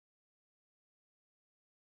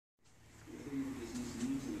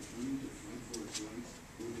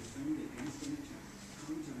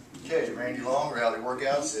Randy Long, Reality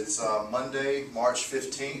Workouts. It's Monday, March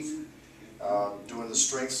 15th. Doing the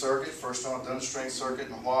strength circuit. First time I've done a strength circuit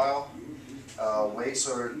in a while. Weights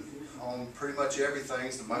are on pretty much everything.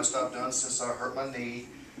 It's the most I've done since I hurt my knee.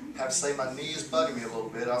 I have to say my knee is bugging me a little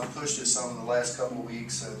bit. I've pushed it some in the last couple of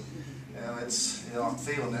weeks, and I'm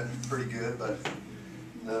feeling it pretty good. But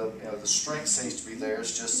the strength seems to be there.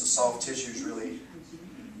 It's just the soft tissue's really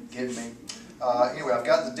getting me. Anyway, I've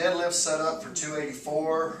got the deadlift set up for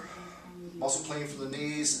 284, muscle clean for the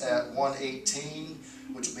knees at 118,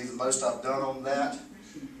 which will be the most I've done on that.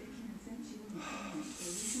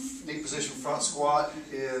 Deep position front squat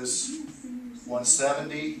is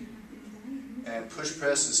 170, and push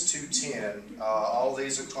press is 210. All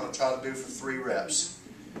these are going to try to do for 3 reps.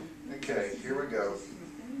 Okay, here we go.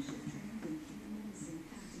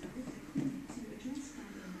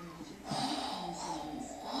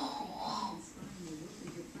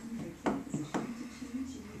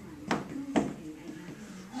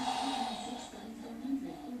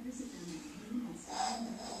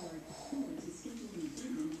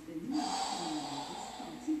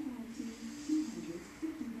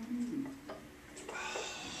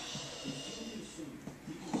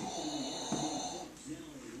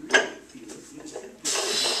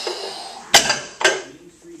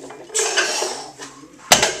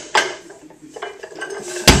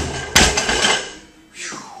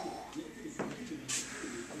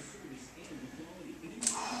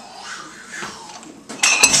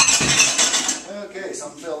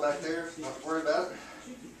 Something fell back there, not to worry about it.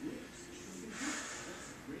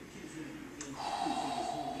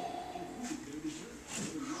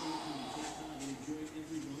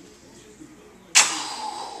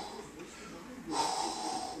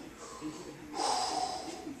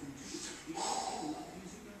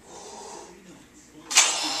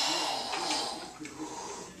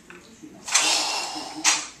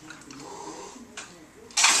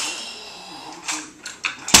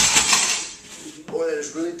 Boy, that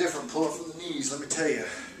is really different pulling from the knees, let me tell you.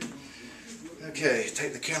 Okay,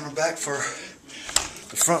 take the camera back for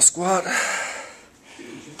the front squat.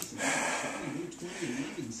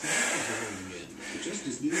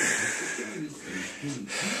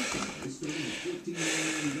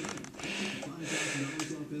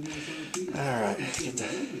 Alright, get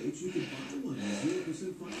that.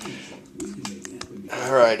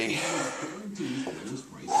 Alrighty.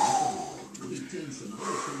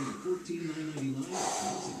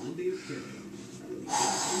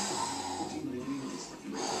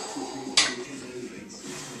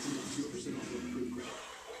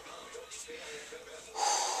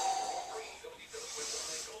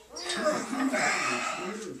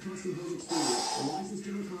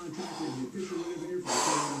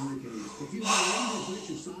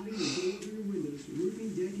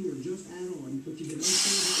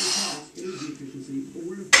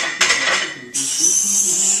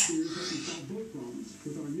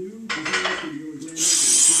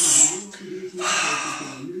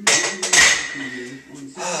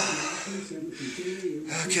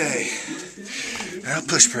 Okay, now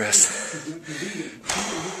push press.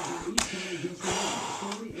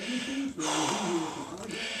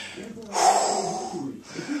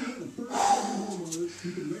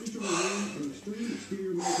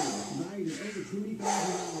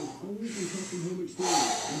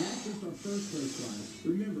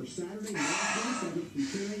 Remember, Saturday, March 27th from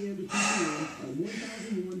 10 a.m. to 2 p.m. at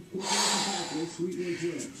 1001 Corporation Pathway, Suite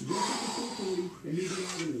 112. Just at the 440 and Newton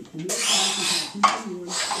Avenue. For more information,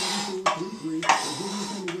 call 221-7433 or visit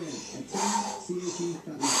us on the web at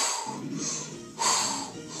 10cat.net.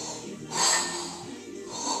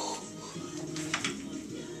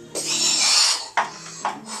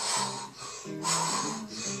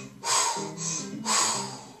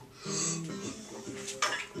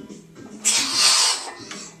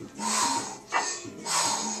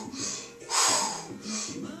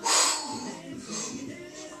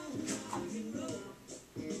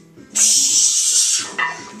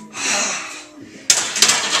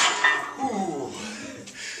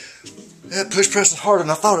 That push press is harder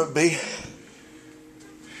than I thought it would be.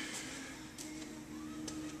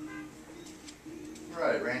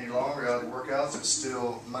 Alright, Randy Long, Reality Workouts. It's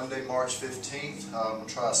still Monday, March 15th. I'm going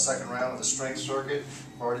to try a second round of the strength circuit.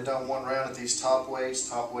 I've already done one round at these top weights.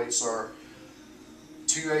 Top weights are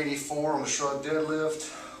 284 on the shrug deadlift,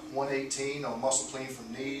 118 on muscle clean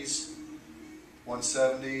from knees,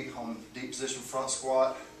 170 on deep position front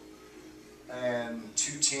squat, and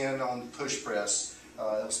 210 on push press.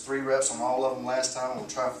 That was 3 reps on all of them last time. I'm going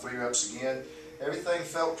to try 3 reps again. Everything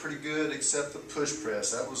felt pretty good except the push press.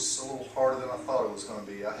 That was a little harder than I thought it was going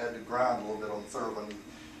to be. I had to grind a little bit on the third one.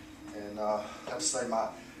 And I have to say my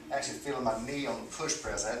Actually feeling my knee on the push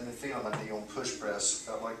press. I hadn't been feeling my knee on push press.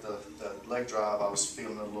 Felt like the leg drive, I was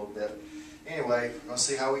feeling it a little bit. Anyway, we're going to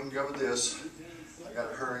see how we can go with this. I got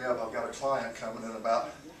to hurry up. I've got a client coming in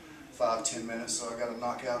about 5-10 minutes, so I've got to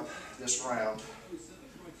knock out this round.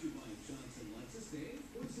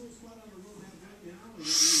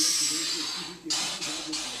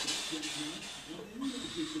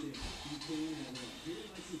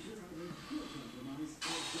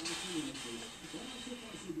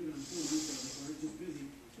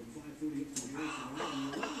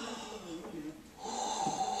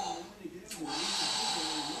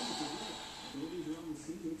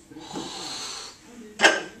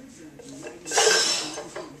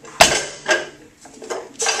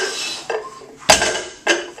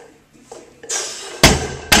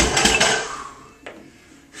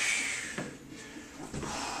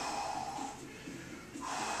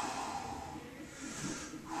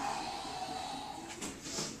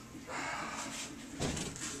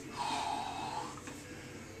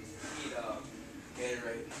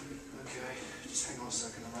 Okay, just hang on a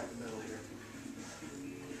second, I'm right in the middle here.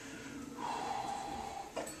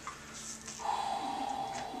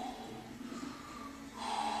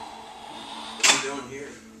 What are you doing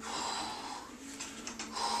here?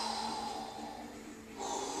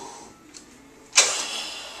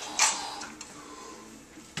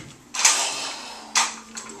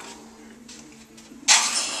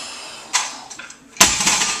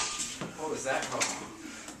 What was that from?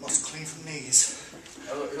 Muscle clean from knees.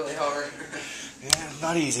 That looked really hard. Yeah,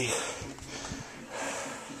 not easy.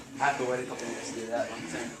 I have to wait a couple minutes to do that one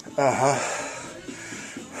thing.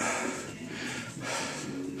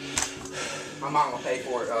 My mom will pay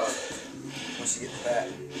for it once you get to that.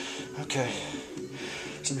 Okay,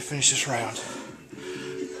 so let me finish this round.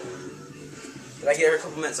 Did I get her a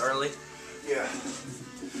couple minutes early? Yeah.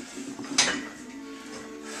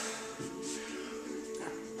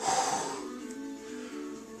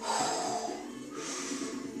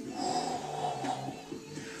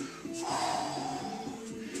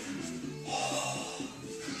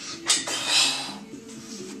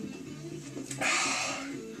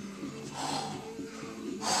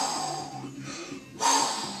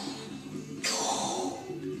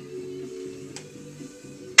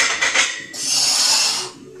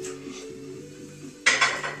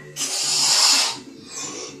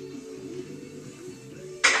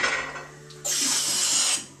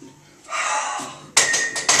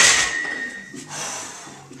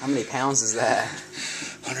 How many pounds is that?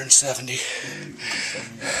 170. Are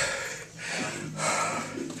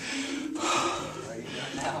you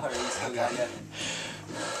done now, or are you still got yet?